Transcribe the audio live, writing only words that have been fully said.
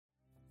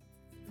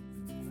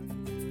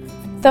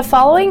The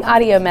following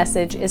audio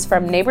message is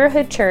from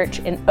Neighborhood Church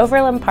in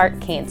Overland Park,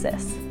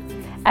 Kansas.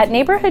 At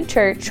Neighborhood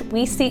Church,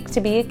 we seek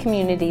to be a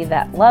community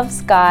that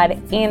loves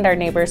God and our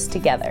neighbors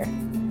together.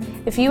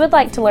 If you would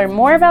like to learn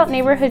more about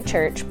Neighborhood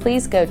Church,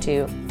 please go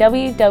to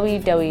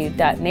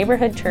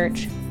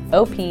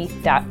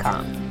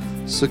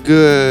www.neighborhoodchurchop.com. So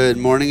good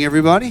morning,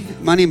 everybody.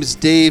 My name is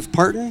Dave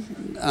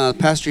Parton,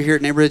 pastor here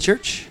at Neighborhood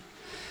Church.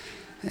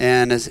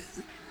 And as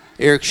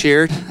Eric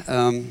shared,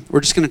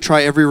 we're just going to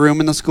try every room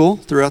in the school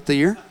throughout the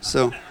year.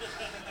 So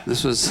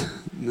this is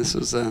good. This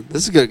is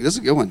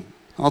a good one.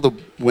 All the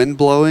wind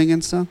blowing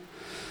and stuff.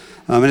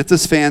 And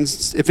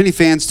if any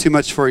fan's too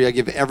much for you, I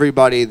give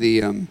everybody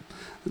the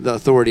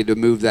authority to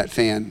move that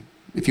fan.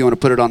 If you want to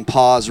put it on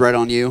pause right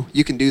on you,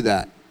 you can do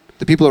that.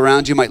 The people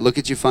around you might look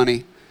at you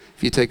funny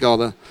if you take all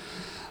the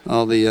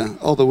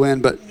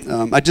wind. But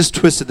I just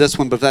twisted this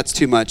one. But if that's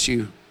too much,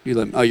 you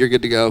let. Oh, you're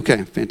good to go.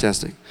 Okay,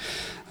 fantastic.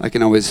 I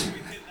can always.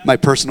 My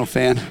personal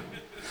fan.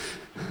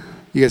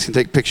 You guys can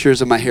take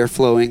pictures of my hair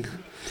flowing,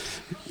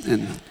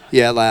 and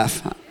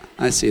laugh.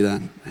 I see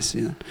that.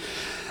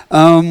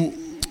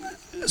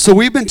 So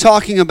we've been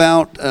talking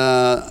about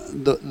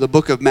the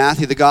book of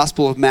Matthew, the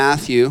Gospel of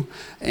Matthew,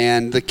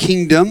 and the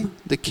kingdom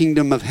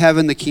of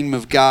heaven, the kingdom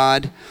of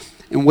God,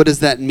 and what does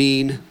that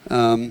mean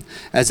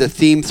as a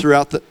theme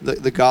throughout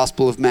the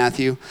Gospel of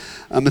Matthew.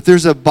 If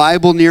there's a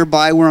Bible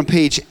nearby, we're on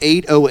page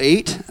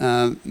 808,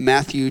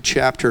 Matthew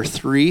chapter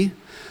 3.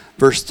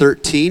 Verse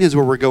 13 is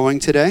where we're going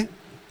today,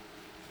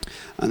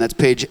 and that's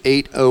page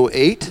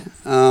 808.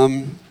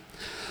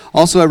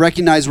 Also, I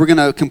recognize we're going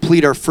to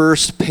complete our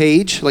first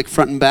page, like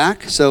front and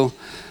back, so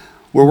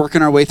we're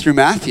working our way through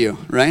Matthew,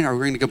 right? We're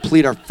going to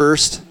complete our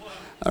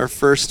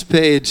first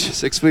page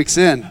 6 weeks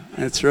in.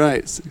 That's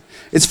right.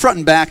 It's front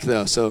and back,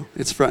 though, so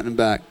it's front and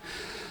back.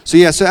 So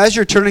as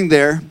you're turning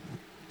there,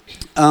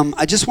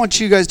 I just want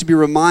you guys to be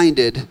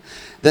reminded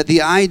that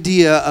the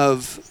idea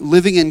of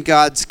living in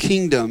God's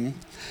kingdom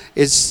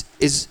is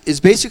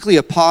basically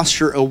a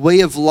posture, a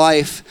way of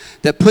life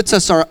that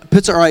puts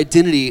our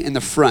identity in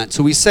the front.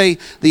 So we say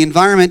the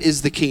environment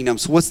is the kingdom.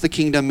 So what's the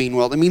kingdom mean?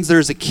 Well, it means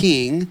there's a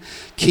king.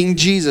 King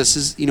Jesus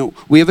is,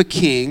 we have a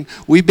king.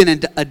 We've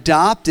been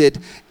adopted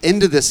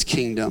into this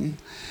kingdom.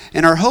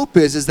 And our hope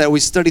is that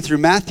we study through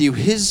Matthew,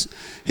 his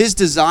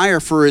desire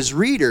for his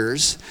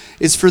readers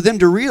is for them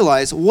to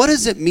realize, what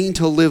does it mean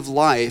to live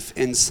life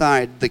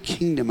inside the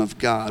kingdom of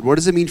God? What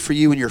does it mean for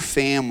you and your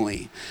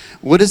family?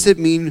 What does it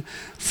mean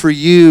for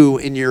you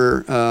in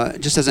your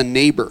just as a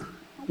neighbor?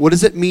 What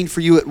does it mean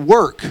for you at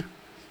work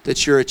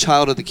that you're a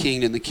child of the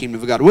king and the kingdom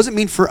of God? What does it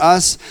mean for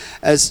us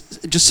as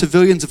just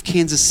civilians of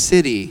Kansas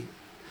City,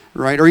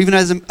 right? Or even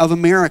of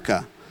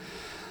America?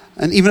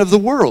 And even of the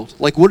world.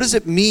 Like, what does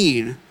it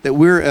mean that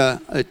we're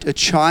a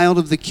child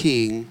of the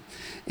King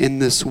in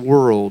this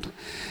world?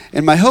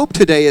 And my hope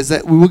today is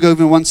that we will go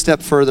even one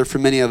step further for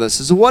many of us.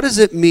 Is what does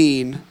it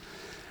mean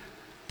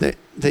that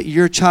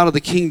you're a child of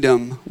the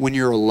kingdom when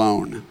you're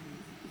alone?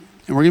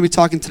 And we're going to be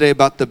talking today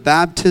about the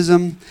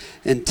baptism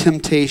and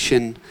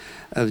temptation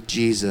of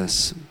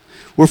Jesus.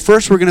 We're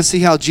going to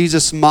see how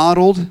Jesus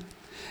modeled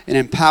and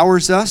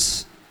empowers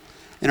us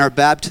in our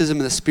baptism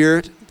in the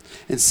Spirit.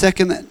 And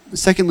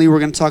secondly, we're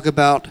going to talk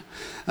about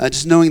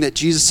just knowing that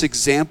Jesus'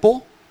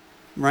 example,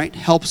 right,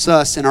 helps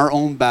us in our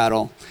own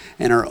battle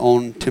and our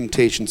own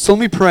temptation. So let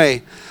me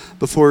pray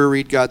before we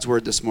read God's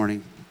word this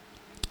morning.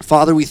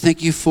 Father, we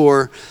thank you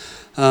for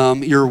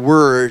your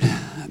word.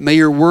 May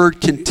your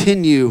word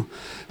continue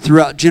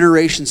throughout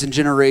generations and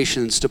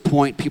generations to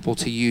point people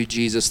to you,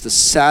 Jesus, the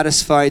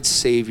satisfied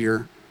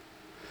Savior,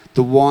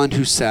 the one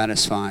who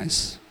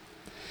satisfies.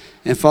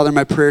 And Father,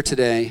 my prayer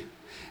today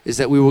is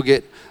that we will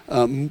get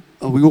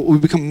we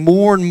become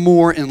more and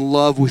more in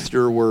love with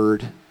your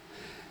word,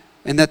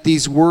 and that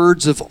these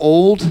words of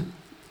old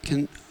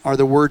are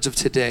the words of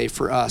today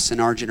for us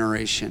in our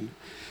generation.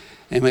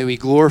 And may we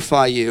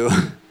glorify you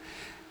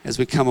as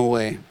we come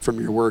away from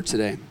your word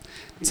today.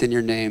 It's in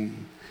your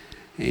name.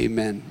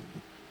 Amen.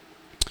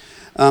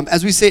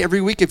 As we say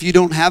every week, if you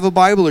don't have a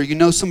Bible or you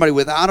know somebody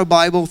without a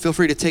Bible, feel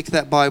free to take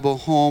that Bible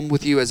home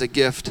with you as a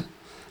gift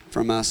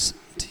from us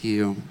to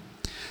you.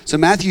 So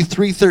Matthew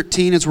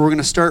 3:13 is where we're going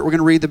to start. We're going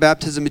to read the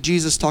baptism of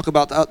Jesus, talk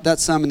about that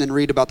some, and then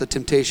read about the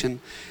temptation,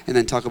 and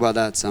then talk about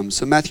that some.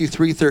 So Matthew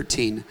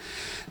 3:13.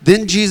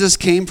 Then Jesus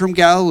came from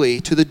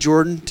Galilee to the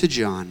Jordan to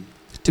John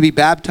to be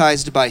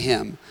baptized by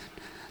him,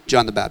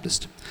 John the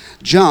Baptist.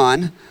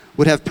 John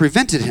would have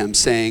prevented him,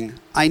 saying,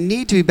 I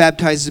need to be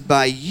baptized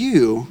by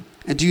you,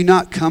 and do you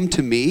not come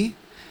to me?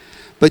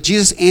 But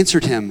Jesus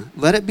answered him,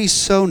 let it be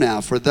so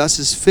now, for thus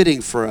is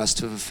fitting for us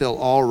to fulfill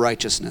all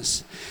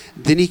righteousness.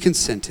 Then he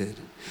consented.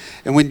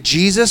 And when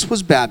Jesus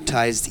was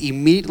baptized,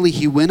 immediately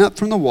he went up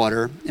from the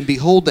water, and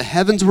behold, the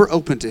heavens were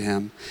opened to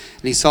him.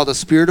 And he saw the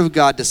Spirit of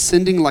God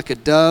descending like a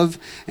dove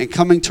and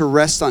coming to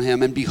rest on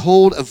him. And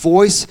behold, a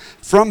voice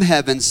from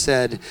heaven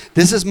said,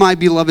 this is my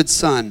beloved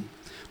Son,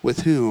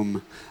 with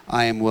whom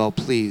I am well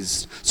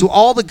pleased. So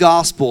all the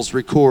Gospels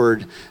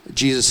record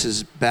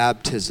Jesus'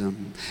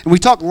 baptism. And we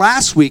talked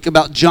last week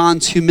about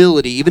John's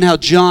humility, even how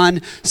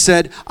John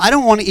said, I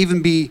don't want to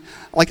even be,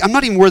 I'm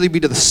not even worthy to be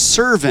the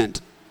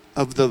servant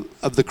of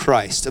the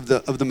Christ, of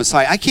the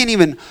Messiah. I can't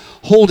even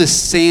hold his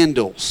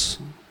sandals,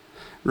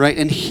 right?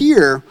 And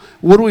here,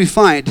 what do we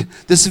find?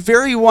 This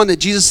very one that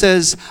Jesus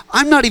says,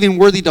 I'm not even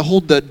worthy to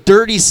hold the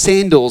dirty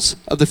sandals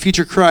of the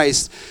future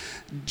Christ.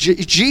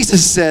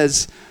 Jesus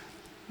says,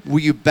 will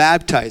you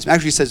baptize me?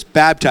 Actually, he says,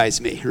 baptize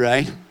me,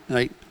 right?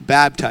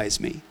 Baptize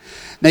me.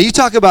 Now, you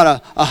talk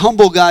about a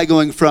humble guy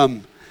going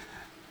from,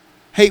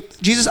 hey,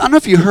 Jesus, I don't know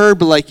if you heard,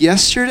 but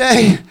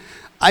yesterday,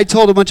 I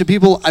told a bunch of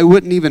people I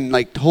wouldn't even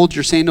hold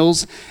your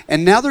sandals,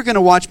 and now they're going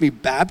to watch me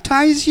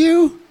baptize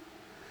you?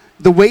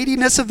 The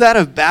weightiness of that,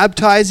 of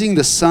baptizing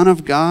the Son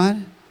of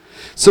God?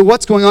 So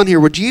what's going on here?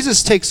 Where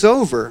Jesus takes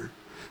over,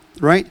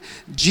 right?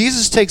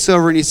 Jesus takes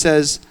over and he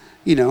says,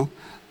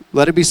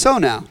 let it be so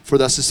now, for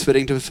thus is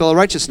fitting to fulfill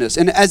righteousness.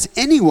 And as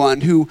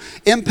anyone who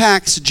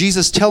impacts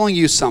Jesus telling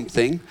you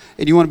something,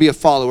 and you want to be a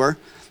follower,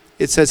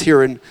 it says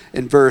here in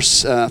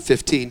verse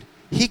 15,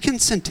 he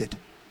consented.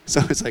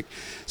 So it's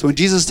so when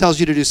Jesus tells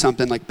you to do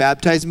something like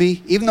baptize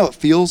me, even though it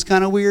feels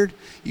kind of weird,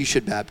 you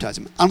should baptize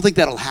him. I don't think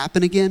that'll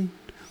happen again,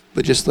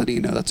 but just letting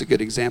you know, that's a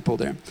good example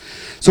there.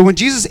 So when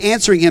Jesus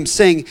answering him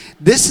saying,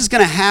 this is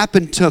going to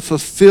happen to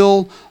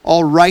fulfill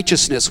all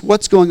righteousness,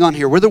 what's going on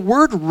here? Where the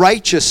word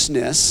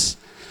righteousness,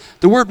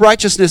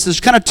 there's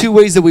kind of two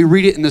ways that we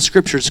read it in the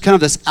scriptures. It's kind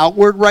of this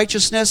outward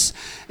righteousness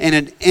and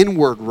an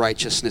inward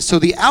righteousness. So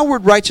the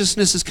outward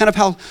righteousness is kind of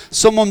how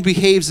someone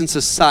behaves in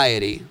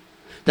society.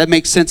 That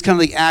makes sense,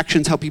 kind of the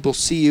actions, how people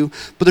see you.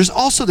 But there's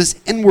also this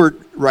inward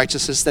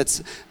righteousness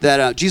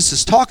that Jesus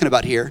is talking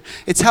about here.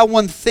 It's how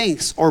one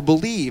thinks or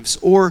believes,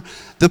 or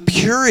the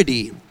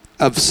purity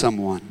of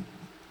someone.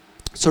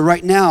 So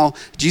right now,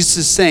 Jesus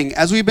is saying,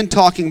 as we've been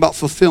talking about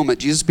fulfillment,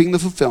 Jesus being the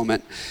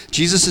fulfillment,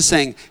 Jesus is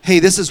saying, hey,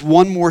 this is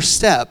one more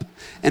step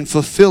in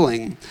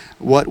fulfilling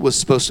what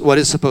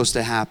is supposed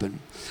to happen.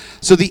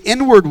 So the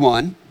inward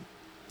one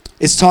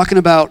is talking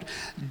about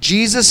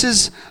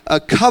Jesus'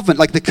 covenant,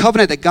 like the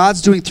covenant that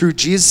God's doing through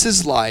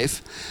Jesus'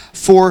 life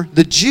for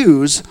the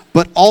Jews,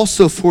 but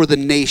also for the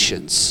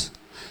nations.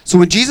 So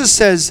when Jesus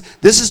says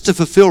this is to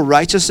fulfill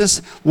righteousness,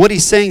 what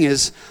he's saying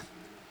is,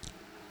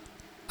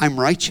 I'm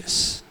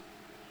righteous.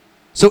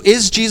 So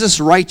is Jesus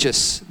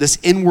righteous, this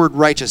inward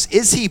righteous?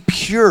 Is he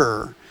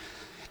pure?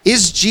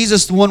 Is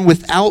Jesus the one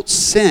without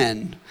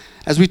sin?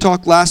 As we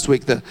talked last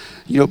week,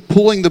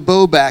 pulling the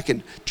bow back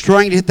and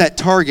trying to hit that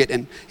target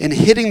and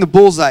hitting the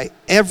bullseye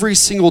every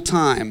single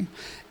time.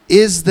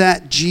 Is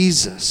that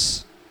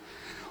Jesus?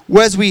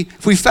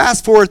 If we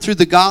fast forward through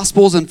the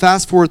Gospels and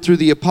fast forward through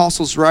the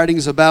Apostles'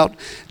 writings about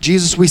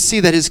Jesus, we see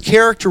that his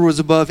character was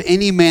above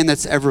any man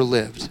that's ever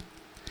lived.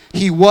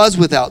 He was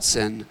without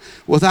sin,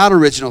 without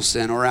original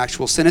sin or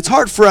actual sin. It's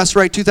hard for us,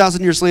 right,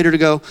 2,000 years later to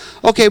go,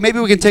 okay, maybe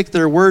we can take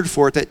their word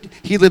for it that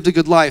he lived a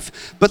good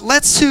life. But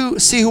let's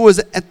see who was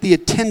at the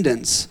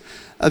attendance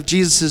of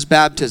Jesus'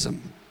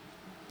 baptism.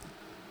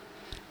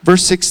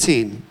 Verse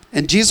 16,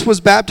 and Jesus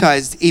was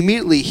baptized.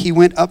 Immediately he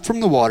went up from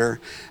the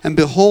water, and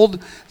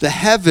behold, the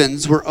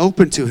heavens were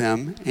opened to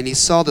him, and he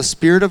saw the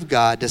Spirit of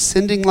God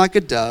descending like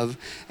a dove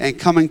and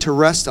coming to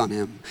rest on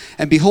him.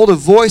 And behold, a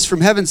voice from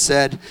heaven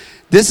said,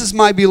 this is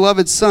my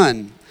beloved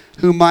Son,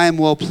 whom I am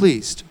well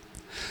pleased.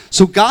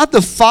 So God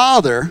the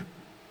Father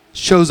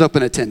shows up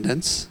in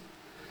attendance.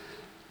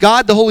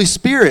 God the Holy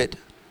Spirit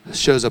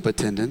shows up in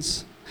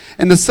attendance.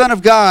 And the Son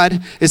of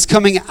God is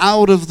coming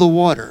out of the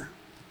water.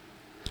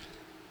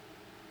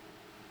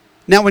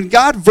 Now, when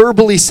God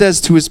verbally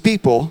says to his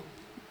people,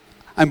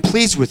 I'm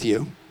pleased with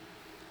you,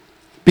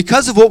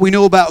 because of what we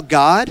know about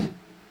God,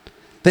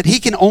 that he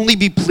can only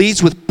be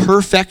pleased with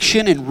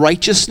perfection and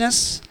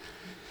righteousness,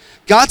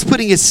 God's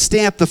putting his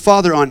stamp, the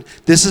Father, on,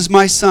 this is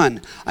my Son.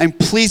 I'm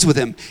pleased with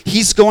him.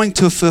 He's going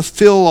to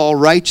fulfill all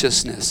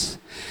righteousness.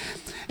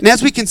 And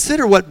as we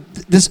consider what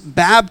this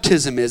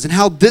baptism is and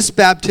how this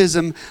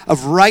baptism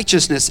of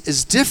righteousness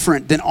is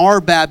different than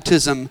our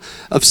baptism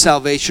of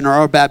salvation or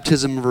our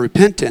baptism of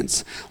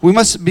repentance, we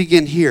must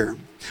begin here.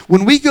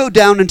 When we go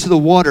down into the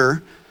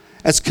water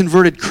as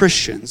converted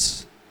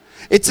Christians,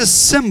 it's a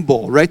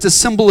symbol, right? It's a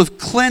symbol of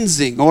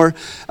cleansing. Or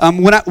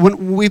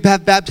when we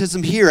have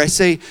baptism here, I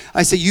say,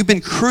 you've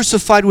been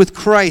crucified with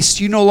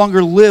Christ. You no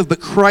longer live, but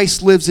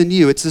Christ lives in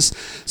you. It's this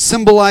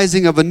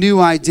symbolizing of a new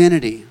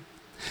identity.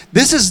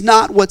 This is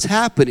not what's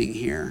happening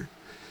here.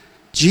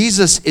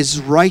 Jesus is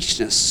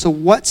righteousness. So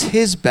what's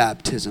his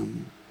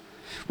baptism?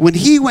 When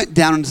he went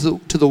down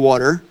into the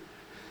water,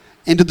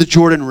 into the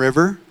Jordan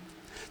River,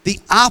 the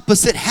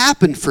opposite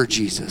happened for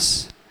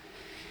Jesus.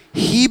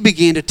 He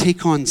began to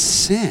take on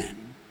sin.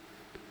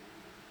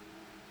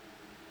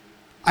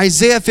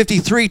 Isaiah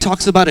 53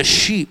 talks about a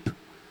sheep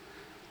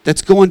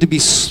that's going to be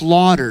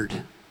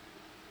slaughtered.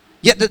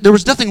 Yet there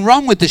was nothing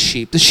wrong with the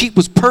sheep. The sheep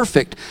was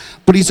perfect,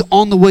 but he's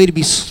on the way to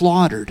be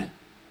slaughtered.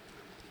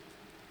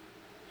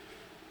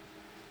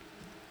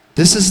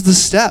 This is the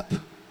step.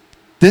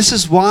 This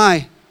is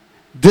why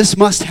This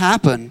must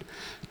happen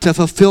to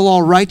fulfill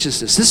all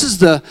righteousness. This is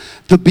the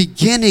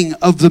beginning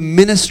of the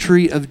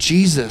ministry of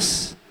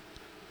Jesus.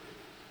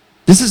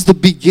 This is the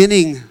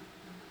beginning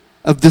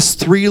of this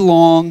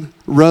 3-long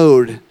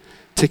road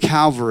to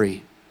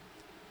Calvary.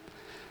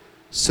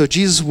 So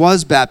Jesus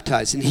was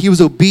baptized, and he was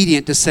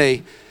obedient to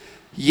say,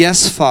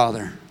 "Yes,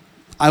 Father,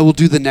 I will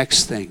do the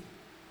next thing."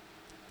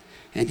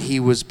 And he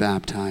was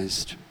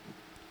baptized.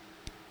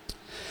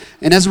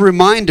 And as a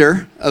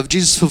reminder of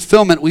Jesus'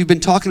 fulfillment, we've been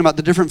talking about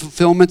the different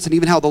fulfillments and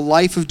even how the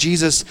life of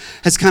Jesus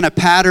has kind of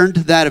patterned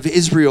that of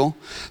Israel.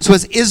 So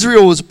as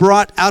Israel was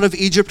brought out of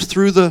Egypt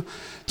through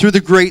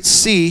the Great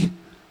Sea,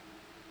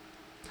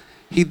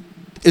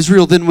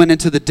 Israel then went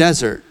into the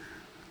desert.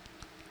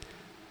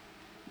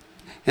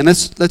 And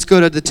let's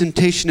go to the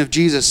temptation of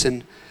Jesus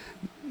in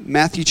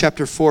Matthew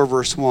chapter 4,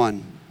 verse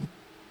 1.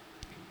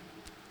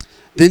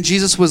 Then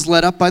Jesus was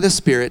led up by the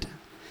Spirit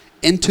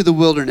into the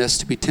wilderness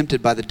to be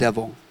tempted by the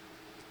devil.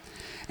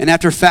 And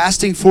after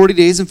fasting 40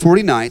 days and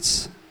 40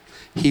 nights,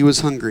 he was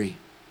hungry.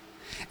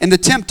 And the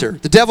tempter,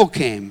 the devil,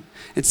 came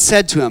and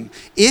said to him,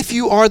 "If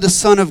you are the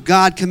Son of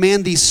God,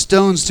 command these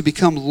stones to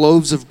become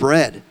loaves of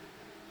bread."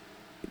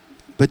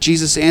 But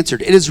Jesus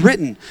answered, "It is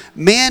written,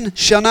 man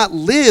shall not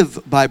live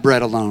by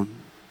bread alone,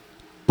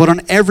 but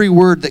on every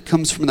word that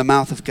comes from the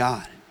mouth of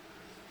God."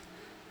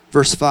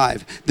 Verse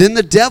 5, then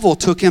the devil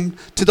took him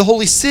to the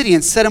holy city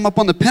and set him up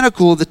on the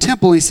pinnacle of the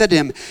temple. And he said to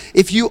him,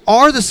 "If you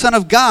are the Son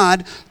of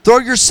God, throw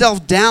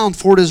yourself down,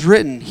 for it is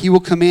written, he will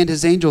command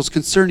his angels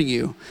concerning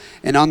you,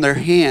 and on their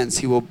hands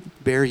he will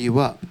bear you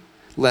up,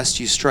 lest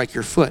you strike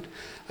your foot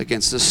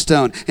against a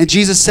stone." And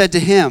Jesus said to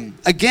him,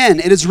 "Again,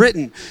 it is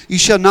written, you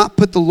shall not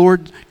put the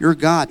Lord your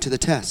God to the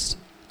test."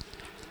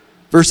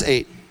 Verse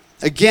 8,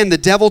 again the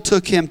devil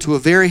took him to a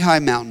very high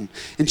mountain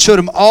and showed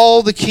him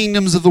all the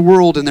kingdoms of the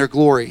world and their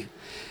glory.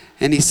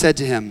 And he said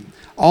to him,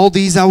 "All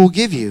these I will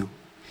give you,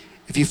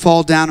 if you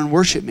fall down and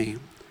worship me."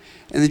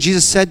 And then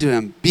Jesus said to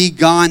him, "Be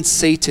gone,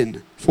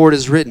 Satan, for it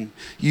is written,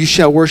 you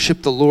shall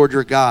worship the Lord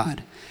your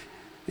God,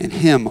 and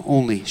him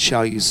only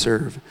shall you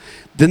serve."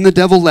 Then the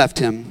devil left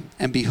him,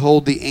 and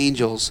behold, the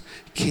angels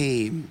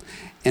came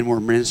and were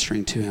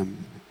ministering to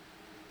him.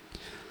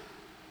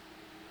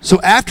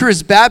 So after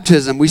his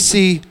baptism, we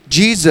see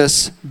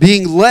Jesus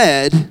being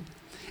led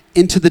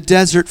into the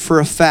desert for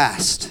a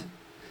fast.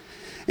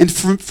 And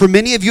for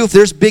many of you, if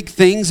there's big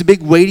things,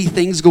 big weighty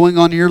things going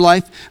on in your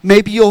life,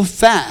 maybe you'll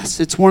fast.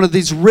 It's one of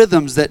these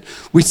rhythms that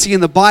we see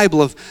in the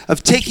Bible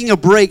of taking a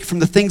break from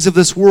the things of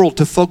this world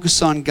to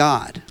focus on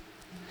God.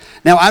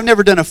 Now, I've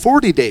never done a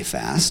 40-day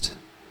fast,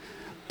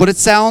 but it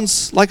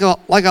sounds like a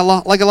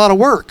lot of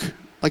work,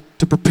 like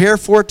to prepare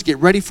for it, to get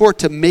ready for it,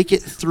 to make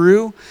it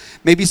through.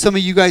 Maybe some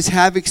of you guys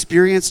have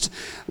experienced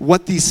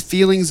what these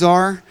feelings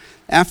are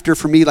after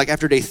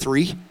day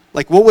 3.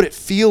 Like, what would it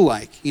feel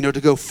like,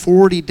 to go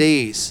 40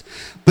 days?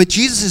 But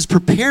Jesus is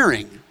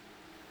preparing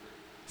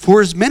for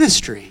his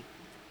ministry.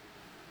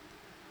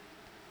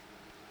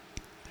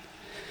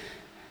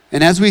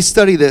 And as we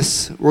study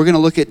this, we're going to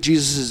look at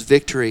Jesus'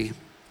 victory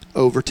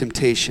over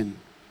temptation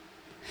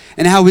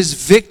and how his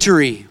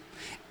victory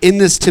in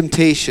this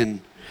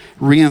temptation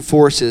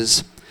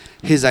reinforces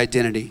his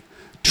identity.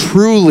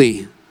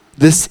 Truly,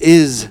 this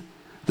is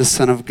the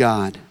Son of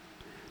God.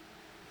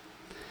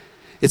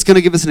 It's going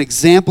to give us an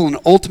example, an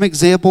ultimate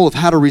example of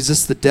how to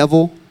resist the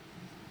devil.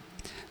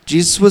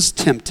 Jesus was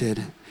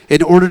tempted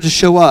in order to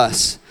show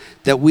us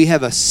that we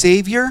have a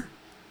Savior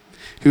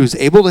who is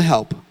able to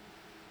help,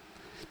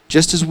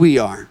 just as we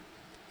are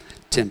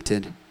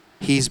tempted.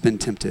 He's been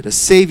tempted. A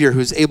Savior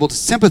who's able to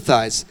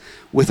sympathize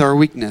with our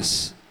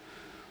weakness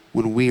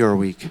when we are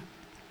weak.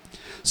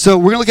 So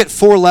we're going to look at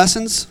 4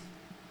 lessons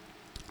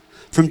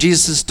from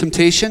Jesus'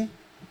 temptation.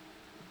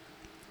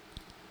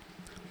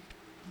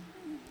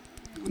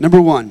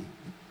 Number 1,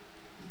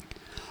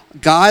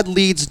 God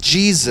leads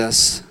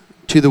Jesus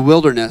to the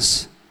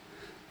wilderness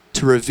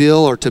to reveal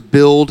or to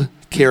build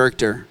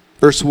character.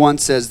 Verse 1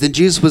 says, "Then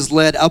Jesus was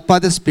led up by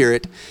the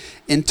Spirit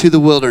into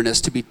the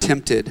wilderness to be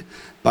tempted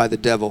by the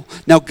devil."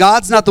 Now,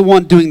 God's not the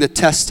one doing the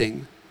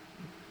testing,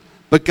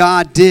 but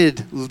God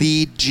did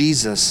lead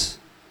Jesus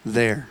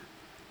there.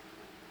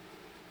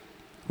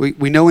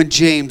 We know in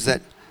James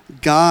that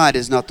God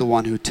is not the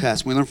one who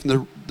tests. We learn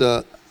from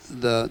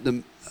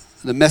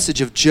the message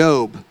of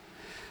Job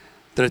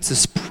that it's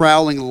this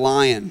prowling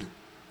lion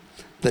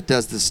that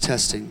does this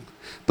testing.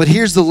 But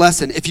here's the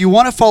lesson. If you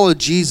want to follow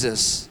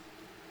Jesus,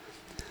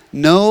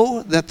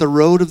 know that the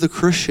road of the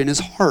Christian is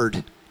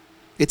hard.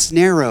 It's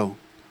narrow.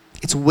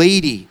 It's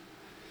weighty.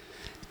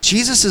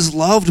 Jesus is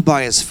loved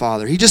by his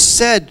Father. He just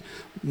said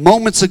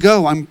moments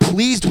ago, "I'm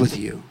pleased with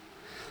you."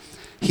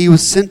 He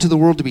was sent to the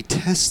world to be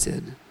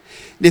tested.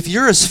 And if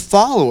you're his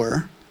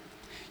follower,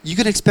 you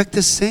can expect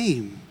the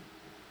same.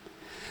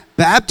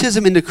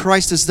 Baptism into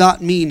Christ does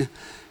not mean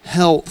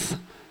health,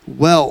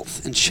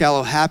 wealth, and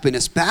shallow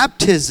happiness.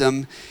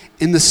 Baptism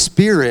in the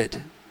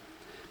Spirit,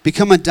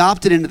 become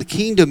adopted into the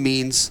kingdom,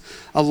 means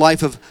a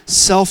life of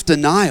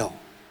self-denial,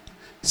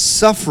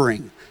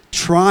 suffering,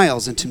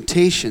 trials, and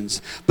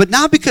temptations. But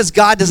not because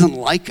God doesn't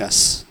like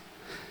us.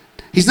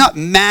 He's not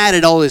mad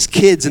at all his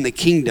kids in the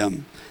kingdom,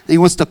 and he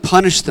wants to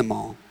punish them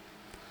all.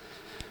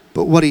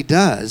 But what he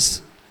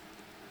does,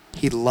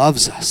 he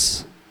loves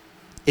us.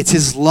 It's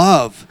his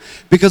love,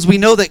 because we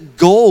know that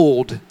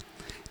gold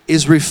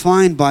is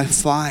refined by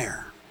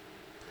fire.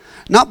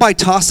 Not by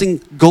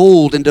tossing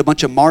gold into a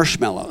bunch of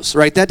marshmallows,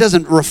 right? That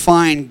doesn't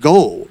refine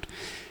gold,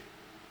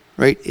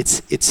 right?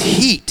 It's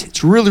heat.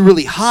 It's really,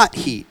 really hot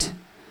heat.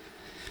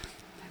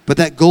 But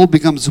that gold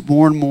becomes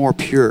more and more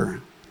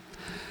pure.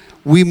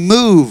 We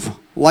move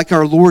like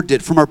our Lord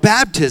did from our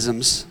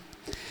baptisms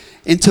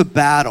into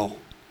battle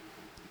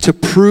to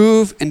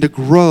prove and to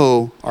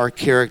grow our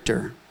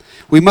character.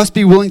 We must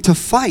be willing to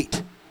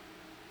fight.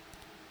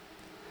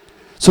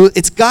 So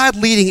it's God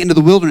leading into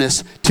the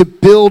wilderness to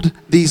build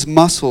these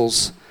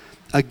muscles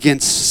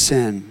against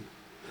sin,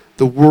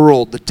 the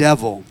world, the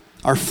devil,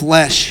 our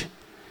flesh.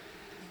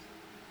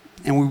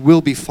 And we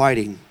will be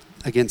fighting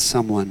against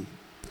someone.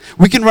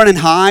 We can run and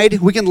hide,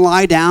 we can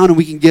lie down and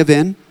we can give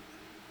in,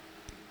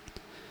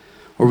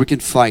 or we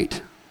can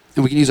fight.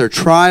 And we can use our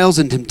trials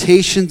and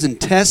temptations and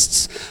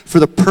tests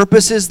for the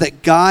purposes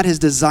that God has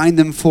designed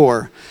them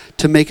for,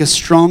 to make us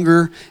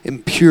stronger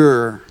and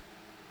purer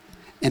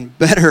and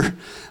better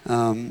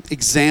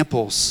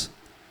examples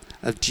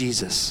of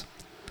Jesus.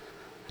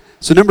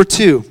 So number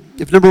 2,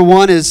 if number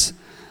 1 is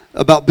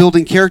about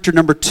building character,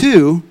 number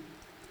 2,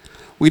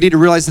 we need to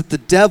realize that the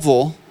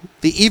devil,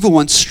 the evil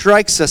one,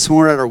 strikes us when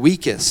we're at our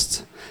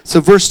weakest. So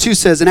verse 2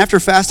 says, and after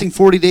fasting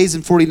 40 days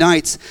and 40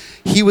 nights,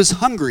 he was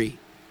hungry.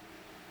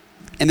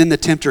 And then the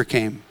tempter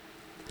came.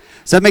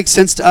 Does that make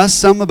sense to us?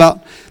 Some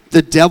about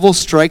the devil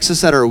strikes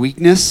us at our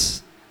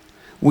weakness.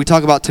 When we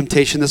talk about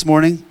temptation this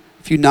morning,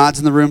 a few nods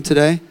in the room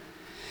today.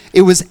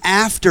 It was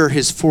after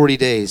his 40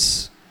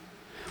 days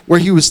where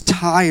he was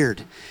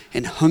tired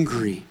and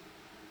hungry.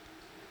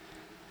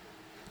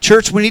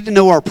 Church, we need to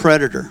know our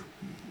predator.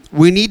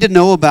 We need to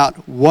know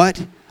about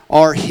what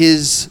are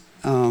his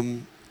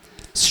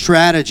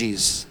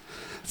strategies.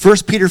 1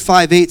 Peter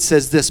 5:8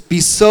 says this, be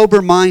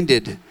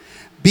sober-minded,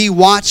 be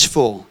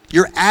watchful.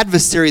 Your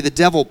adversary, the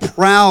devil,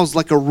 prowls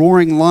like a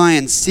roaring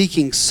lion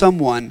seeking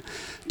someone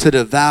to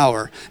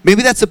devour.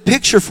 Maybe that's a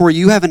picture for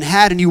you haven't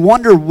had, and you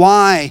wonder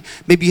why.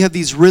 Maybe you have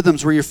these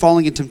rhythms where you're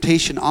falling in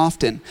temptation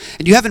often,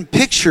 and you haven't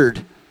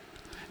pictured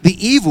the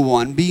evil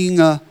one being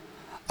a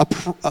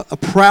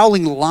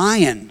prowling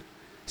lion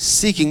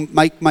seeking.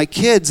 My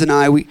kids and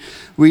I, we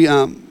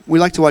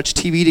like to watch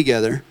TV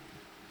together,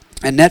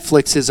 and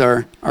Netflix is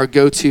our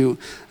go-to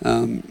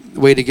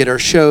way to get our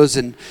shows.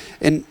 And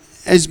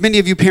as many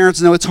of you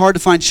parents know, it's hard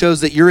to find shows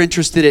that you're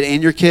interested in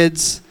and your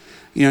kids.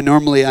 You know,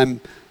 normally I'm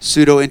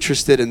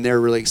pseudo-interested and they're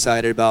really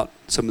excited about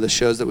some of the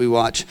shows that we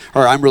watch.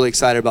 Or I'm really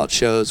excited about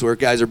shows where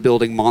guys are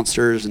building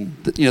monsters and,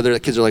 you know, their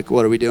kids are like,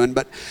 what are we doing?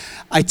 But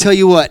I tell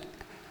you what,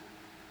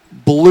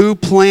 Blue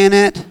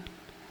Planet,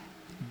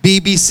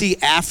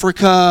 BBC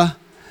Africa,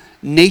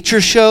 nature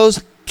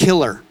shows,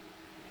 killer.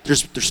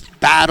 There's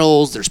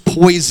battles, there's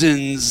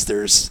poisons,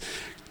 there's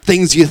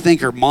things you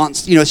think are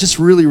monsters. You know, it's just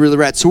really, really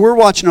rad. So we're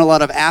watching a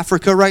lot of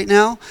Africa right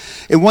now.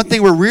 And one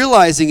thing we're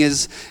realizing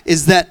is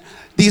that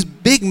these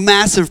big,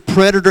 massive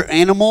predator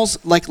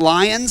animals like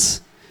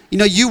lions, you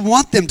know, you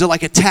want them to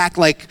like attack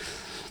like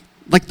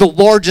the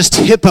largest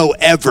hippo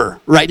ever,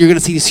 right? You're going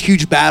to see this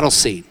huge battle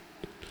scene.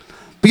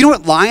 But you know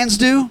what lions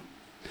do?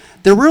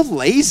 They're real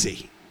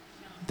lazy.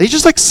 They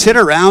just like sit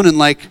around and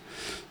like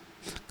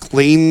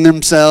clean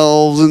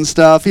themselves and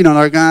stuff. You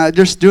know, they're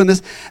just doing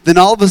this. Then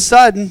all of a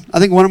sudden, I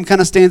think one of them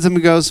kind of stands up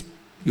and goes,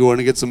 you want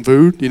to get some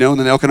food? You know, and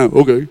then they all kind of,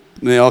 okay. And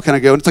they all kind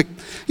of go. And it's like,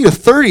 you know,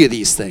 30 of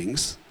these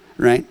things,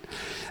 right?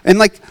 And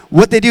like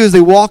what they do is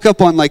they walk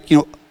up on like, you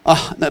know,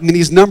 I mean,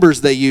 these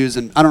numbers they use,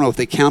 and I don't know if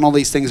they count all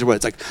these things or what.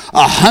 It's like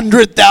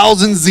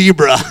 100,000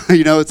 zebra.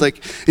 You know, it's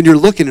like, and you're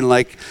looking and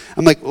like,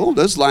 I'm like, oh,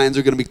 those lions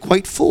are going to be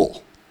quite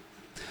full.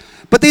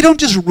 But they don't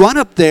just run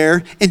up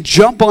there and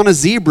jump on a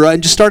zebra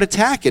and just start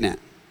attacking it.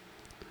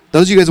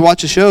 Those of you guys who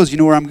watch the shows, you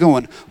know where I'm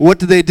going. What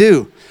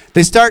do?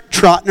 They start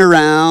trotting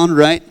around,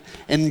 right?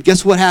 And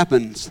guess what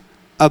happens?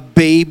 A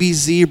baby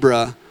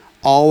zebra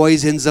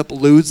always ends up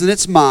losing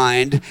its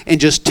mind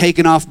and just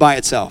taking off by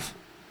itself,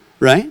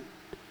 right?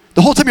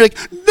 The whole time you're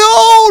like,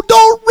 no,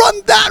 don't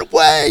run that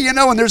way, you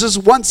know? And there's this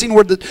one scene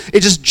where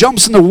it just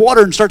jumps in the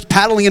water and starts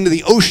paddling into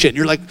the ocean.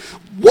 You're like,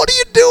 what are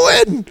you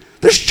doing?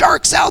 There's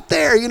sharks out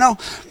there, you know?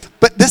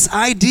 But this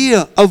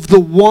idea of the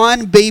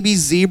one baby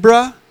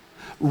zebra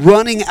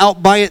running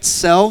out by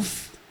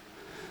itself,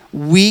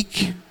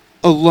 weak,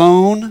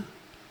 alone.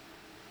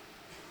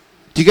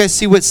 Do you guys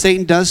see what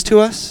Satan does to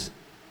us?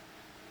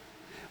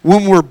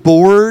 When we're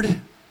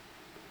bored,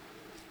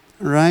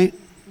 right?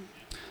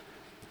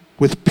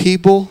 With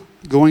people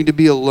going to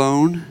be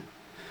alone,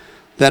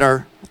 that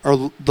are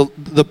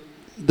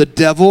the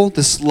devil,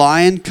 this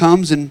lion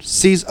comes and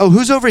sees, oh,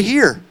 who's over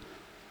here?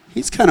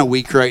 He's kind of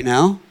weak right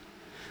now.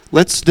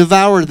 Let's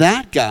devour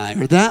that guy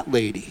or that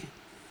lady.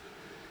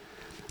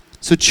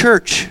 So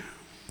church,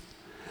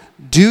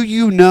 do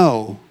you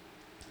know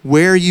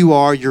where you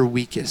are your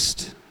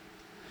weakest?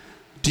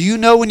 Do you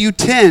know when you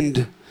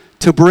tend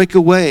to break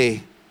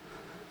away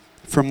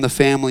from the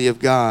family of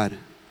God?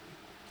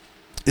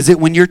 Is it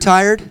when you're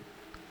tired?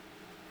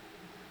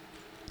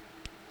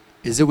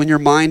 Is it when your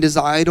mind is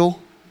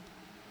idle?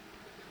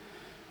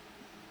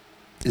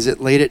 Is it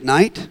late at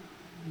night?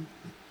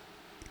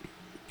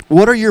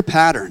 What are your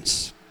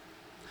patterns?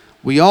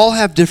 We all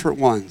have different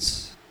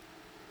ones.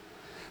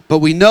 But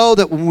we know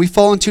that when we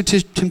fall into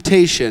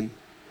temptation,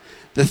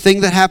 the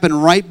thing that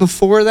happened right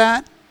before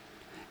that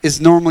is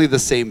normally the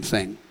same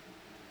thing.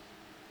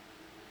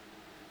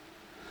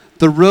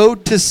 The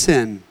road to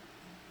sin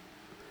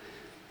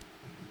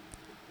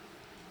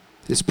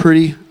is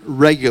pretty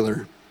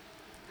regular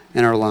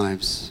in our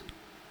lives.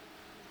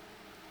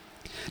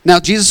 Now,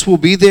 Jesus will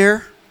be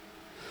there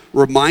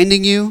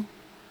reminding you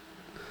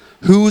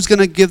who's going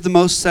to give the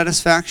most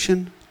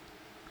satisfaction.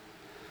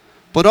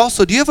 But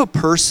also, do you have a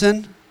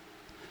person?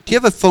 Do you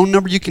have a phone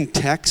number you can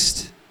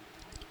text?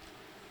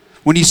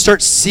 When you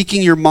start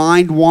seeking your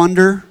mind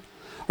wander,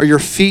 or your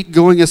feet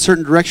going a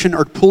certain direction,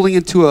 or pulling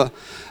into a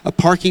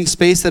parking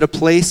space at a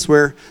place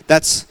where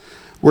that's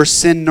where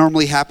sin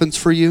normally happens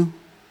for you?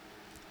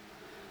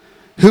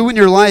 Who in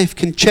your life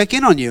can check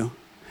in on you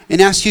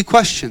and ask you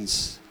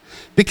questions?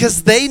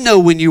 Because they know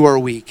when you are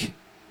weak.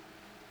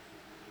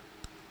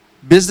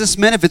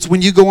 Businessmen, if it's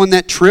when you go on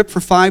that trip for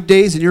 5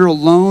 days and you're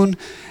alone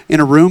in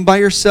a room by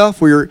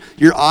yourself, where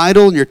you're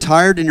idle and you're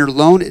tired and you're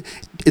alone,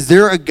 is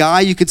there a guy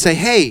you could say,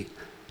 hey,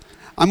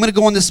 I'm going to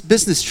go on this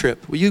business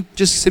trip. Will you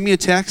just send me a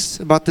text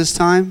about this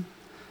time?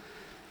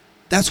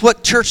 That's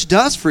what church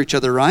does for each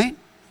other, right?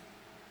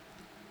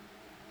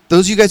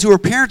 Those of you guys who are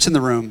parents in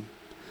the room,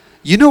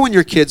 you know when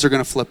your kids are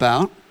going to flip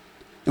out.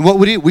 And what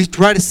we do, we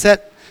try to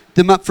set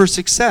them up for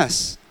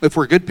success. If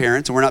we're good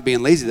parents and we're not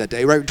being lazy that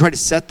day, right? We try to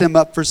set them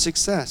up for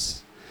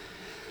success.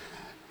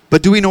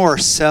 But do we know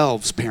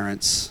ourselves,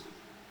 parents,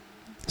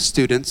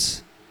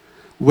 students?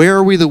 Where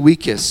are we the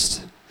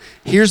weakest?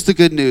 Here's the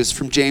good news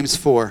from James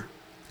 4.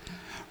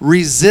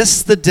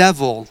 Resist the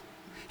devil,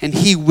 and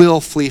he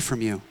will flee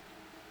from you.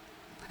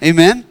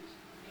 Amen?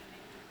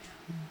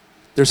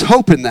 There's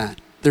hope in that.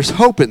 There's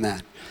hope in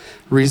that.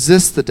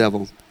 Resist the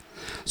devil.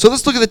 So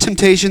let's look at the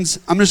temptations.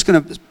 I'm just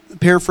going to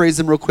paraphrase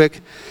them real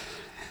quick.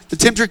 The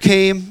tempter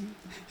came.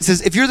 He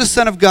says, if you're the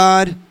Son of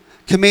God,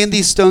 command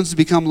these stones to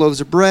become loaves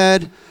of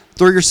bread.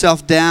 Throw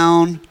yourself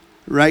down,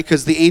 right?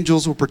 Because the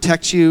angels will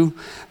protect you.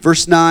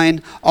 Verse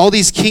 9, all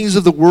these kings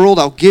of the world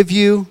I'll give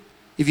you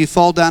if you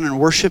fall down and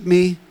worship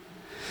me.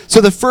 So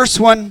the first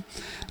one,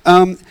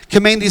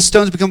 command these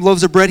stones to become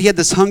loaves of bread. He had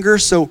this hunger,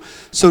 so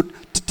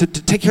to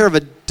take care of a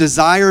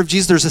desire of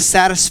Jesus, there's a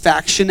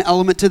satisfaction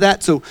element to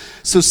that. So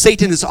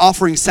Satan is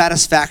offering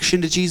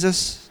satisfaction to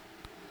Jesus.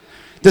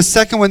 The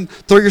second one,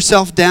 throw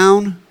yourself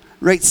down,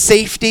 right?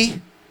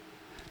 Safety.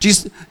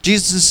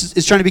 Jesus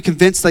is trying to be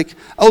convinced, like,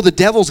 oh, the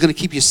devil's going to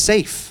keep you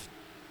safe.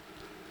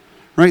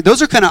 Right?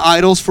 Those are kind of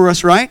idols for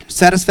us, right?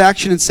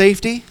 Satisfaction and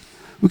safety.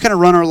 We kind of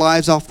run our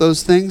lives off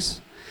those things.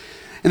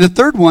 And the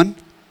third one,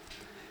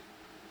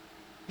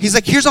 he's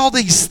like, here's all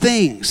these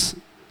things.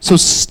 So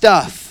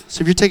stuff.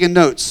 So if you're taking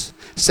notes,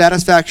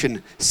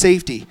 satisfaction,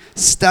 safety,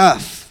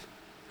 stuff.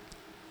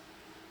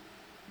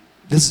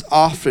 This is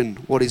often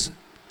what he's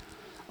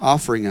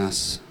offering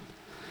us.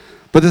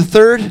 But the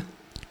third,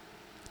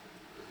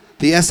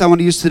 the S I want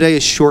to use today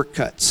is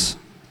shortcuts.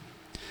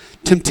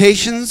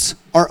 Temptations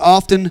are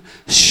often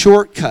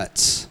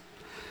shortcuts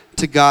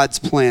to God's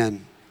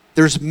plan.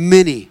 There's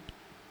many.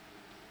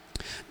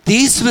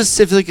 These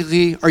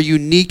specifically are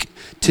unique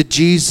to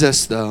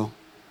Jesus, though,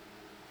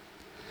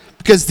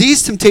 because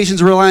these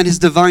temptations rely on his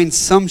divine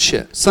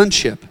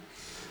sonship.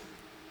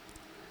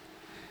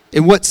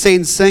 And what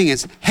Satan's saying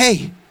is,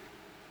 hey,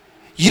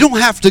 you don't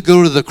have to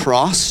go to the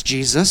cross,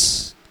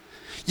 Jesus.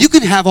 You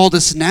can have all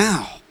this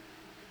now.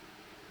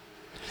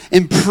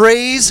 And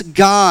praise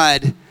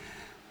God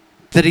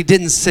that he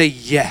didn't say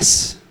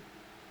yes.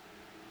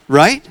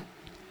 Right?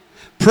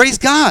 Praise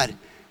God.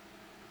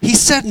 He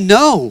said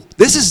no.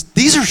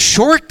 These are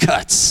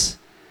shortcuts.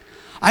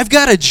 I've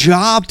got a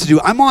job to do.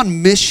 I'm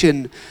on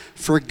mission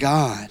for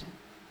God.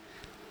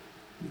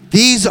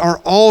 These are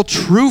all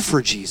true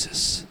for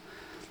Jesus,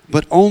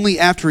 but only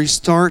after he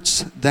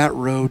starts that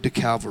road to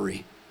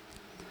Calvary.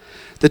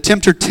 The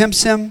tempter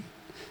tempts him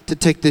to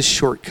take this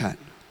shortcut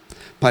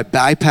by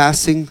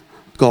bypassing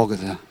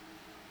Golgotha.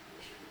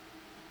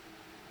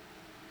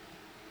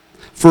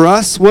 For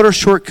us, what are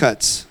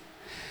shortcuts?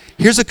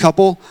 Here's a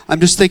couple. I'm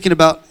just thinking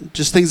about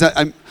just things that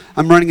I'm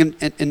running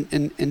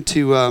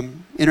into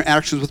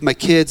interactions with my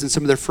kids and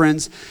some of their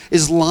friends.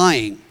 Is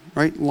lying,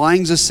 right?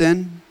 Lying's a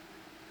sin.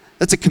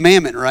 That's a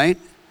commandment, right?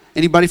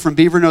 Anybody from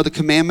Beaver know the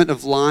commandment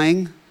of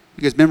lying?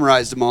 You guys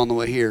memorized them all on the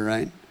way here,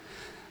 right?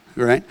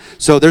 Right?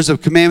 So there's a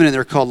commandment in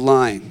there called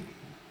lying,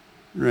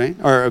 right?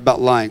 Or about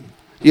lying.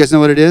 You guys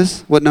know what it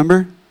is? What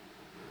number?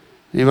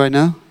 Anybody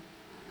know?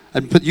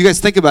 You guys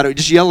think about it.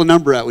 Just yell a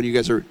number out when you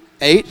guys are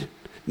 8,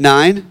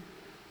 9.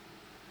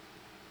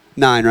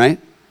 9, right?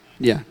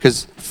 Yeah,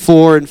 because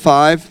 4 and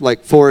 5,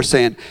 like 4 are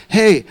saying,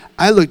 hey,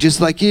 I look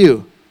just like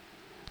you.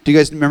 Do you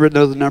guys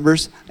know the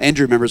numbers?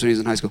 Andrew remembers when he was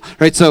in high school.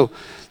 Right, so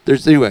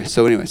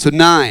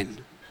 9.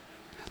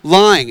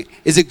 Lying,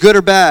 is it good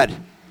or bad?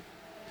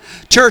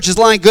 Church, is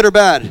lying good or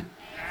bad?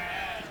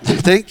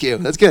 Thank you.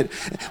 That's good.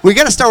 We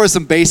got to start with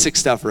some basic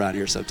stuff around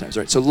here sometimes,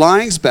 right? So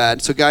lying's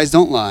bad, so guys,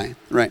 don't lie,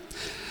 right?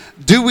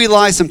 Do we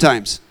lie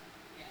sometimes?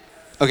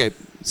 Okay,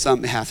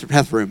 half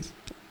the room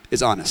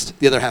is honest.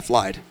 The other half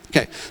lied.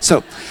 Okay,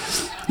 so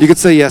you could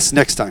say yes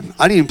next time.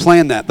 I didn't even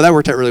plan that, but that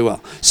worked out really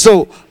well.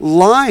 So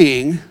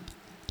lying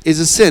is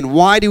a sin.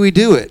 Why do we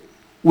do it?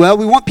 Well,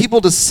 we want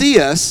people to see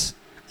us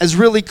as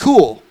really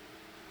cool.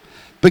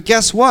 But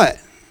guess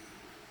what?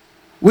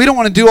 We don't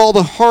want to do all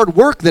the hard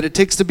work that it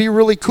takes to be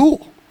really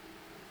cool,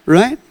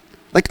 right?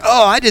 Like,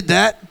 oh, I did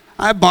that.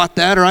 I bought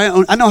that, or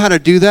I know how to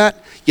do that.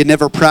 You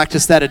never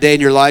practiced that a day in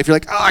your life. You're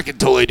like, oh, I can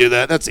totally do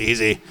that. That's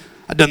easy.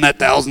 I've done that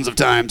thousands of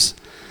times.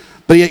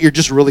 But yet you're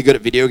just really good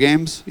at video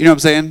games. You know what I'm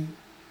saying?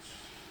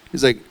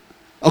 He's like,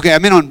 okay, I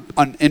meant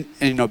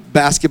on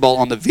basketball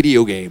on the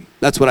video game.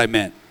 That's what I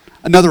meant.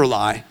 Another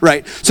lie,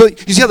 right? So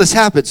you see how this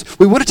happens.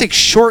 We want to take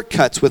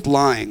shortcuts with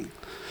lying.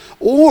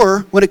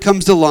 Or when it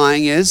comes to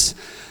lying is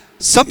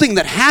something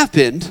that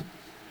happened,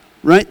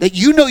 right, that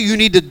you know you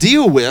need to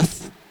deal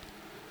with,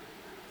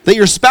 that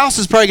your spouse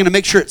is probably going to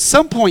make sure at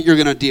some point you're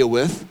going to deal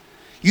with.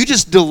 You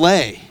just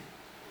delay,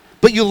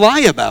 but you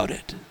lie about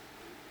it.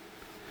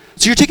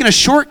 So you're taking a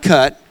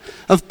shortcut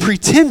of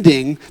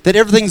pretending that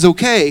everything's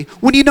okay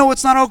when you know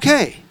it's not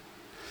okay.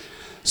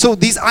 So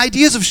these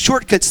ideas of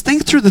shortcuts,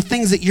 think through the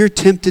things that you're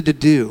tempted to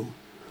do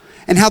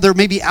and how they're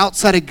maybe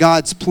outside of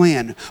God's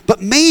plan.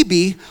 But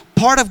maybe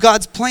part of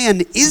God's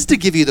plan is to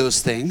give you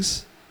those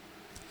things,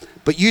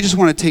 but you just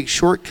want to take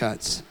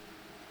shortcuts.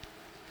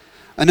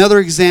 Another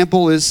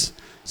example is,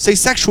 say,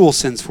 sexual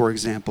sins, for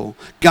example.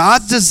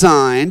 God's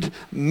designed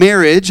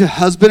marriage, a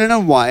husband and a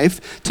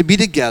wife, to be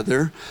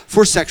together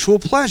for sexual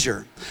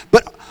pleasure.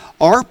 But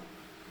our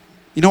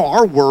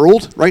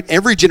world, right,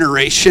 every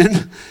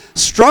generation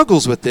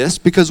struggles with this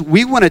because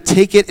we want to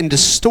take it and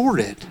distort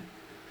it.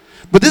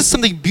 But this is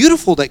something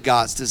beautiful that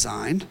God's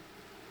designed,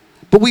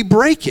 but we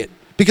break it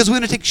because we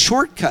want to take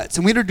shortcuts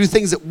and we want to do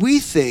things that we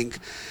think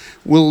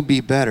will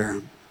be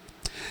better.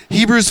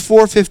 Hebrews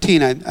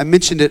 4:15, I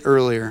mentioned it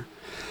earlier.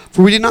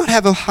 For we do not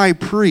have a high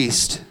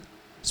priest,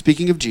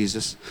 speaking of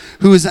Jesus,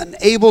 who is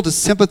unable to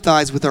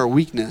sympathize with our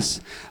weakness,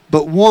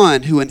 but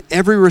one who in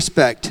every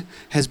respect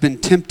has been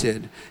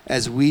tempted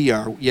as we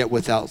are, yet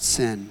without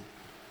sin.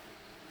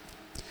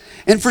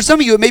 And for some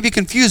of you, it may be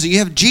confusing. You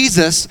have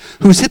Jesus,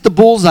 who's hit the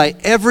bullseye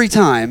every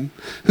time,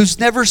 who's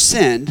never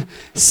sinned,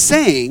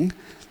 saying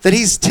that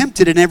he's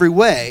tempted in every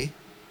way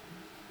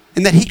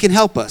and that he can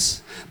help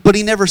us, but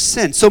he never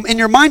sinned. So in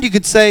your mind, you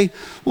could say,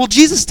 well,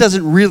 Jesus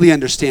doesn't really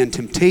understand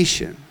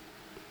temptation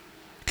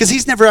because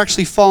he's never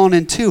actually fallen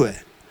into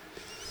it.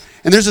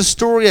 And there's a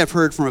story I've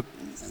heard from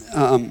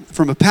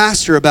a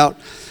pastor about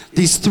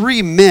these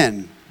three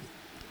men.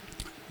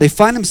 They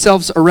find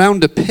themselves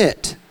around a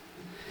pit.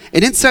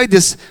 And inside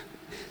this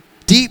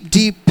deep,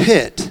 deep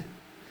pit,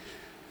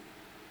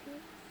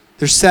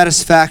 there's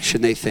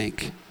satisfaction, they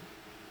think.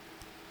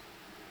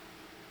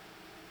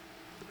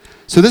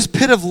 So this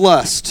pit of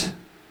lust,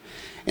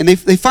 and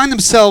they find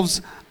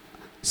themselves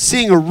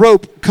seeing a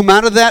rope come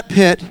out of that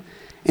pit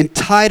and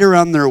tied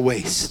around their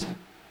waist.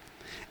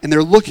 And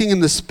they're looking in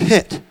this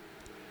pit.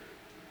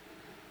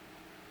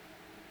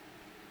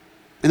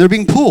 And they're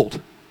being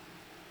pulled.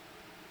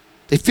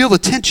 They feel the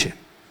tension.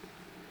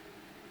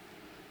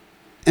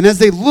 And as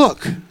they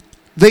look,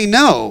 they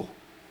know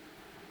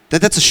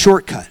that that's a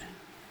shortcut.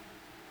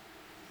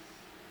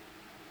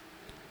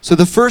 So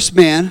the first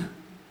man,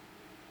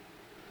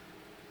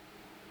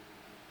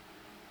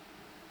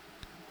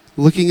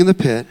 looking in the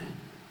pit,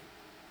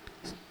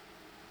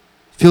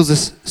 feels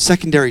this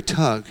secondary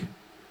tug.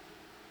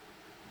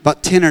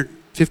 About 10 or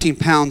 15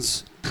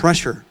 pounds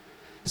pressure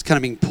is kind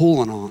of being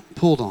pulled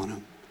on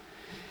him.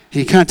 And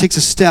he kind of takes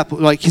a step,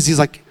 like he's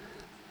like,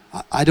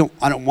 I don't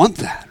want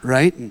that,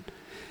 right? And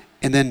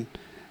then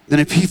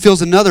if he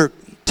feels another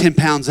 10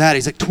 pounds out,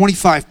 he's like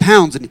 25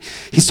 pounds, and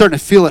he's starting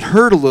to feel it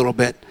hurt a little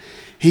bit.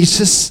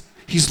 He's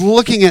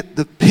looking at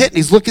the pit, and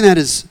he's looking at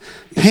his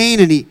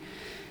pain, and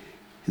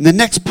the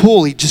next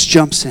pull, he just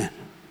jumps in.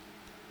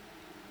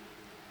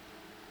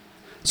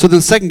 So then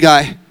the second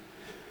guy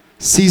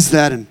sees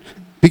that and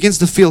begins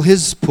to feel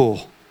his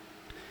pull.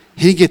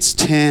 He gets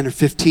 10 or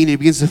 15, and he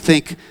begins to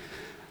think,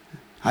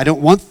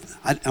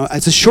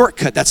 it's a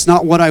shortcut. That's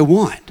not what I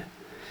want.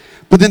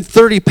 But then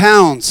 30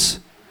 pounds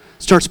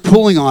starts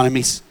pulling on him.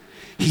 He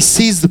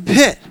sees the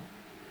pit.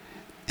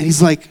 And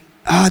he's like,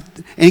 and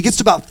he gets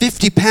to about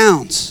 50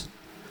 pounds.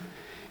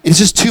 And it's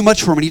just too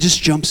much for him, and he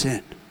just jumps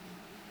in.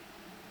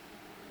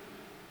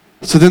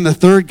 So then the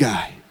third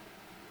guy,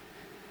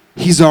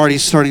 he's already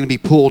starting to be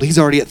pulled. He's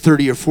already at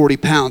 30 or 40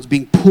 pounds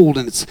being pulled,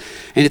 and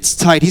it's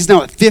tight. He's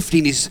now at 50,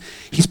 and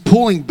he's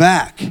pulling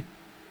back. And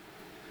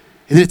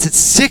then it's at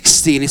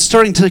 60, and it's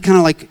starting to kind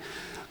of like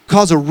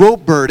cause a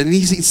rope burn, and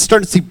he's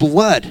starting to see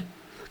blood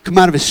come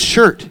out of his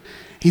shirt.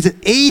 He's at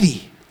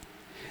 80,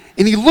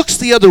 and he looks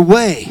the other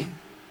way,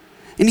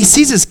 and he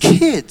sees his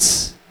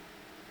kids.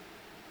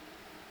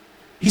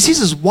 He sees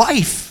his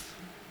wife.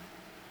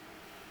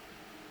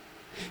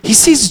 He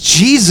sees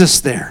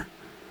Jesus there.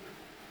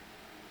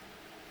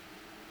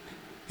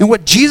 And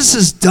what Jesus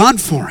has done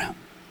for him.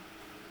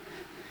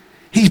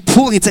 He's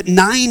pulling, it's at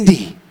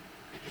 90.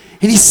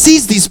 And he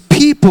sees these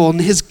people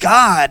and his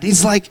God.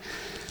 He's like,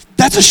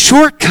 that's a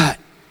shortcut.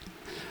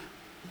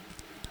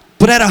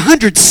 But at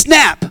 100,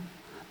 snap,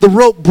 the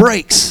rope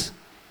breaks.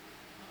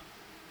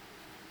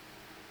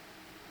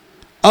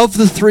 Of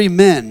the three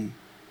men,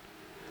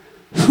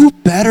 who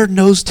better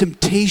knows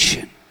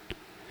temptation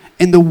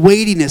and the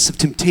weightiness of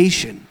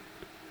temptation?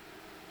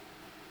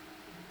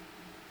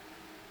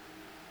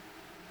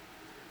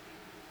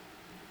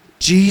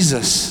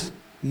 Jesus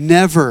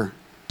never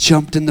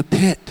jumped in the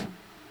pit.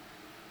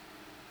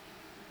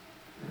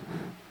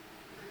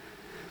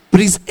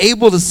 But he's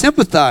able to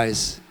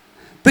sympathize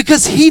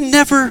because he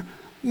never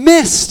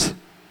missed.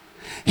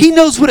 He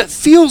knows what it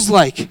feels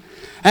like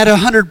at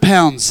 100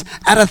 pounds,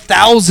 at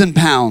 1,000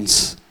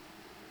 pounds.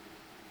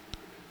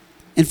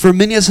 And for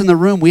many of us in the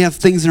room, we have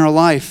things in our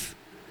life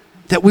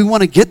that we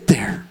want to get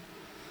there.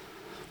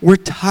 We're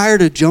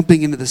tired of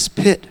jumping into this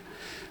pit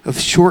of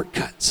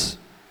shortcuts.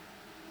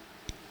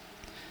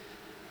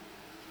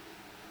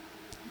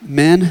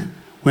 Men,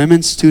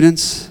 women,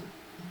 students,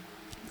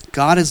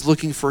 God is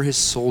looking for his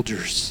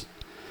soldiers.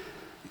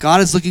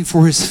 God is looking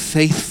for his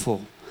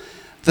faithful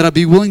that'll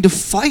be willing to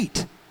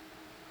fight.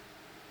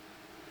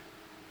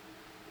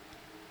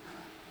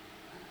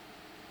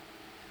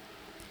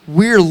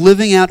 We're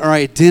living out our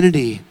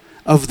identity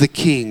of the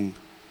King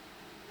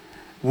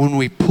when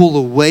we pull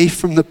away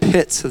from the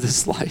pits of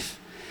this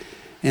life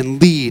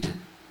and lead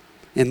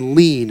and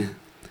lean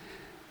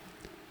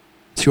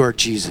to our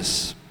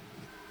Jesus.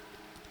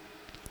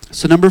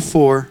 So number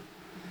 4,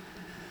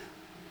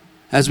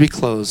 as we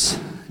close,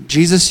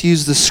 Jesus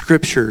used the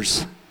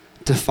scriptures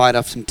to fight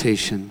off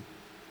temptation.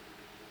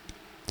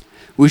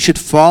 We should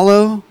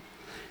follow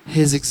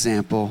his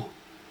example.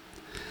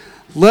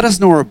 Let us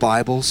know our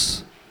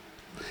Bibles.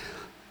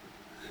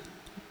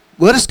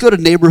 Let us go to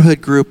neighborhood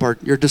group or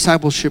your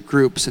discipleship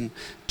groups and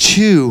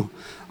chew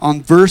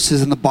on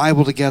verses in the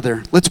Bible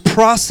together. Let's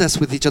process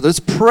with each other. Let's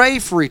pray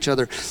for each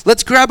other.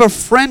 Let's grab a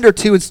friend or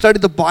two and study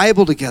the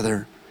Bible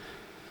together.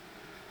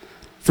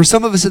 For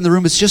some of us in the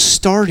room, it's just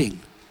starting.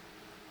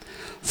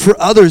 For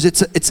others,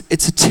 it's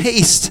a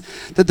taste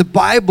that the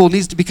Bible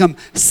needs to become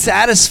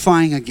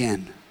satisfying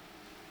again.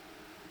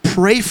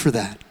 Pray for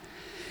that.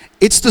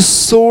 It's the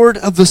sword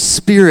of the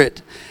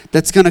Spirit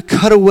that's going to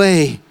cut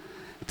away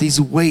these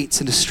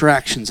weights and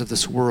distractions of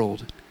this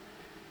world.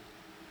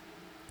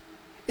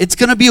 It's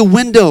going to be a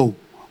window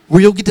where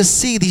you'll get to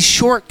see these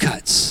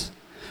shortcuts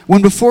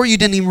when before you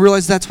didn't even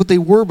realize that's what they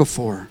were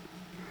before.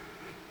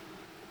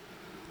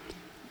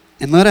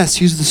 And let us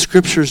use the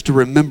scriptures to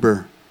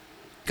remember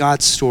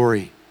God's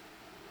story.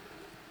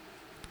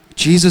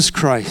 Jesus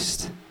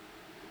Christ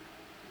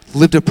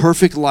lived a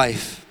perfect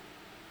life,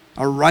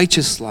 a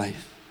righteous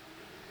life.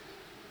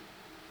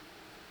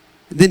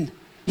 And then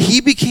he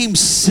became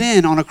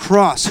sin on a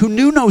cross, who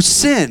knew no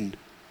sin,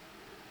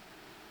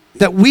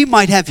 that we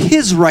might have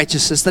his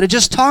righteousness that I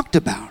just talked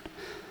about.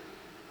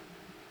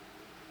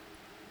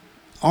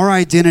 Our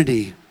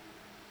identity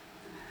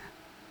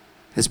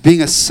as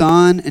being a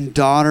son and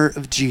daughter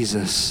of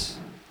Jesus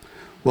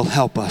will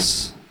help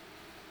us.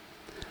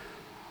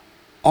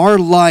 Our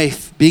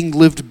life being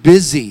lived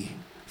busy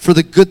for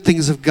the good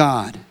things of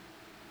God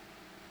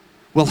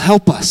will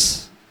help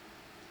us.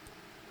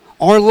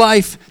 Our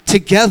life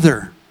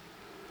together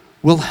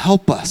will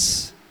help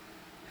us.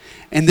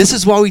 And this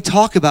is why we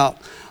talk about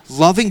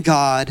loving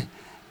God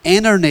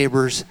and our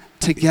neighbors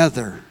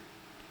together.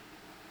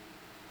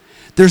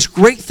 There's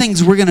great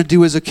things we're going to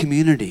do as a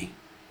community.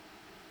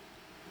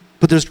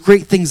 But there's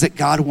great things that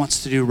God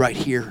wants to do right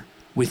here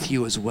with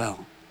you as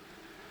well.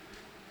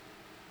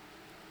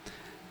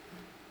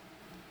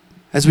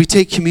 As we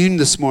take communion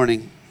this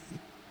morning,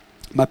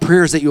 my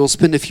prayer is that you will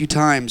spend a few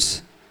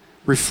times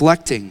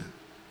reflecting,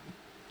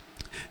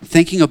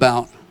 thinking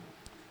about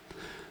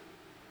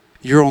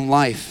your own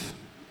life.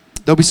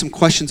 There'll be some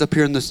questions up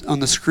here on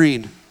the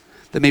screen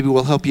that maybe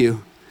will help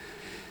you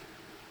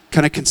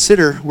kind of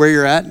consider where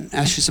you're at and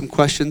ask you some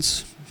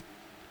questions.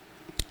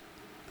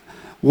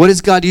 What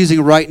is God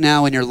using right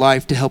now in your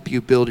life to help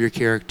you build your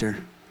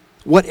character?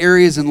 What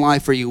areas in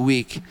life are you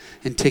weak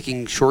and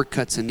taking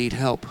shortcuts and need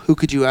help? Who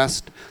could you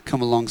ask to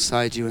come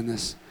alongside you in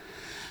this?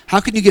 How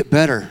can you get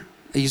better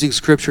at using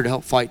Scripture to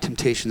help fight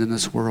temptations in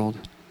this world?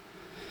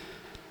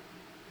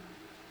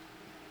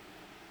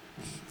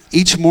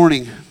 Each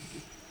morning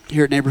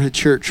here at Neighborhood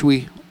Church,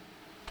 we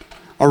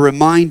are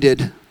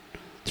reminded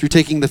through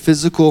taking the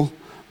physical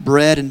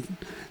bread and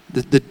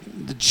the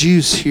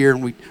juice here,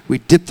 and we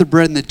dip the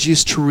bread in the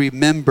juice to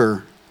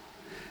remember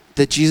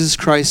that Jesus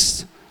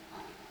Christ's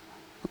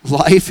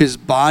life, his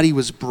body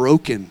was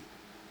broken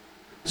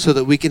so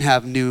that we can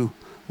have new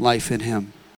life in him.